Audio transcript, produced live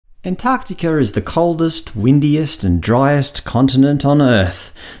Antarctica is the coldest, windiest and driest continent on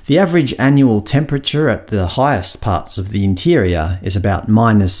Earth. The average annual temperature at the highest parts of the interior is about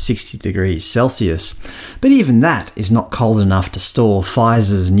 -60 degrees Celsius. But even that is not cold enough to store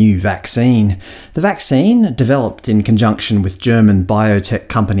Pfizer's new vaccine. The vaccine, developed in conjunction with German biotech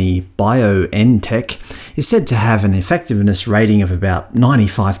company BioNTech, is said to have an effectiveness rating of about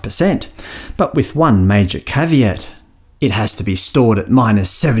 95%, but with one major caveat. It has to be stored at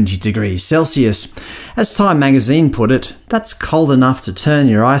 -70 degrees Celsius. As Time magazine put it, that's cold enough to turn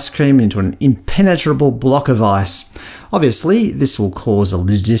your ice cream into an impenetrable block of ice. Obviously, this will cause a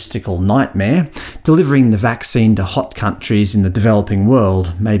logistical nightmare. Delivering the vaccine to hot countries in the developing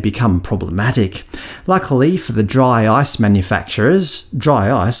world may become problematic. Luckily for the dry ice manufacturers,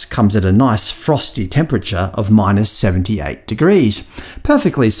 dry ice comes at a nice frosty temperature of -78 degrees,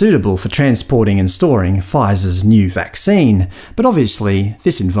 perfectly suitable for transporting and storing Pfizer's new vaccine. But obviously,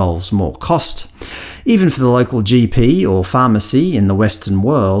 this involves more cost. Even for the local GP or pharmacy in the Western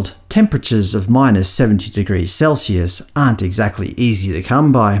world, temperatures of -70 degrees Celsius aren't exactly easy to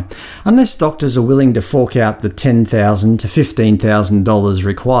come by. Unless doctors are willing to fork out the $10,000 to $15,000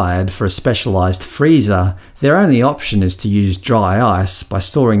 required for a specialised freezer, their only option is to use dry ice by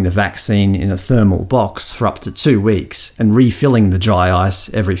storing the vaccine in a thermal box for up to 2 weeks and refilling the dry ice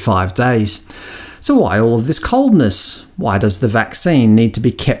every 5 days. So why all of this coldness? Why does the vaccine need to be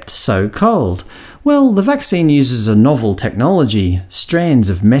kept so cold? Well, the vaccine uses a novel technology, strands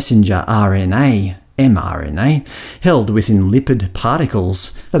of messenger RNA, mRNA, held within lipid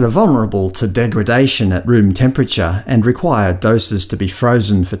particles that are vulnerable to degradation at room temperature and require doses to be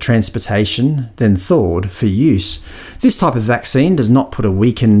frozen for transportation, then thawed for use. This type of vaccine does not put a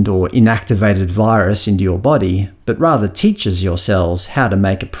weakened or inactivated virus into your body, but rather teaches your cells how to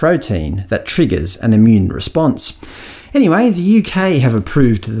make a protein that triggers an immune response. Anyway, the UK have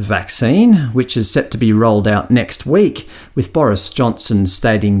approved the vaccine, which is set to be rolled out next week, with Boris Johnson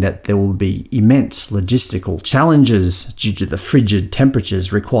stating that there will be immense logistical challenges due to the frigid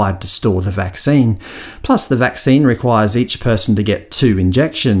temperatures required to store the vaccine. Plus, the vaccine requires each person to get 2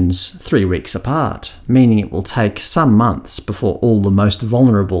 injections, 3 weeks apart, meaning it will take some months before all the most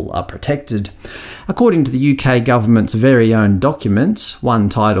vulnerable are protected. According to the UK government's very own document, one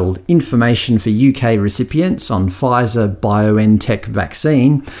titled Information for UK Recipients on Pfizer-BioNTech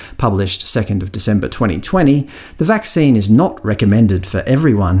Vaccine, published 2nd of December 2020, the vaccine is not recommended for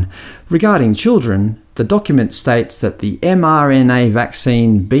everyone. Regarding children, the document states that the mRNA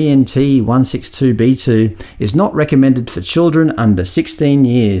vaccine BNT162b2 is not recommended for children under 16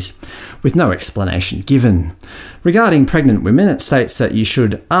 years, with no explanation given. Regarding pregnant women, it states that you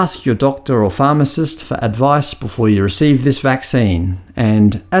should ask your doctor or pharmacist for advice before you receive this vaccine,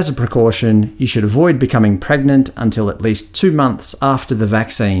 and as a precaution, you should avoid becoming pregnant until at least 2 months after the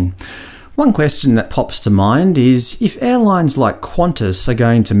vaccine. One question that pops to mind is, if airlines like Qantas are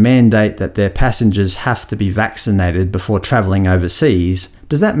going to mandate that their passengers have to be vaccinated before travelling overseas,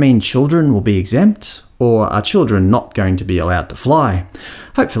 does that mean children will be exempt? Or are children not going to be allowed to fly?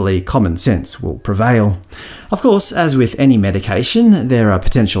 Hopefully common sense will prevail. Of course, as with any medication, there are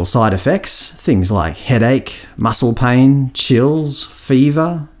potential side effects, things like headache, muscle pain, chills,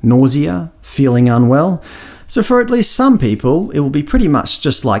 fever, nausea, feeling unwell. So for at least some people, it will be pretty much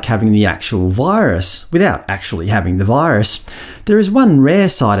just like having the actual virus, without actually having the virus. There is one rare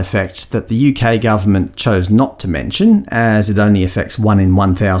side effect that the UK government chose not to mention, as it only affects 1 in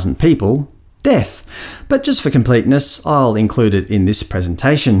 1,000 people: death. But just for completeness, I'll include it in this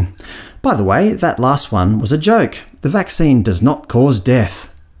presentation. By the way, that last one was a joke. The vaccine does not cause death.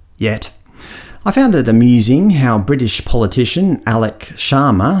 Yet. I found it amusing how British politician Alec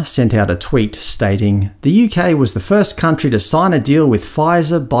Sharma sent out a tweet stating, "The UK was the first country to sign a deal with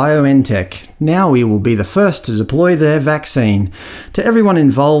Pfizer-BioNTech. Now we will be the first to deploy their vaccine. To everyone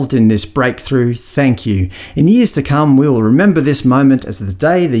involved in this breakthrough, thank you. In years to come, we will remember this moment as the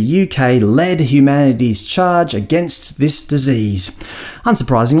day the UK led humanity's charge against this disease."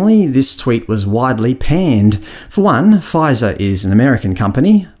 Unsurprisingly, this tweet was widely panned. For one, Pfizer is an American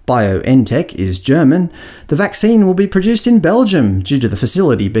company. BioNTech is German. The vaccine will be produced in Belgium due to the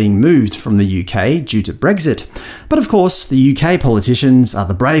facility being moved from the UK due to Brexit. But of course, the UK politicians are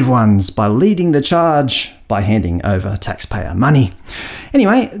the brave ones by leading the charge by handing over taxpayer money.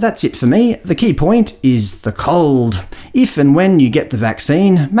 Anyway, that's it for me. The key point is the cold. If and when you get the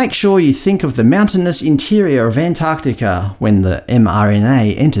vaccine, make sure you think of the mountainous interior of Antarctica when the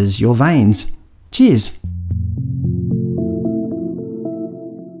mRNA enters your veins. Cheers!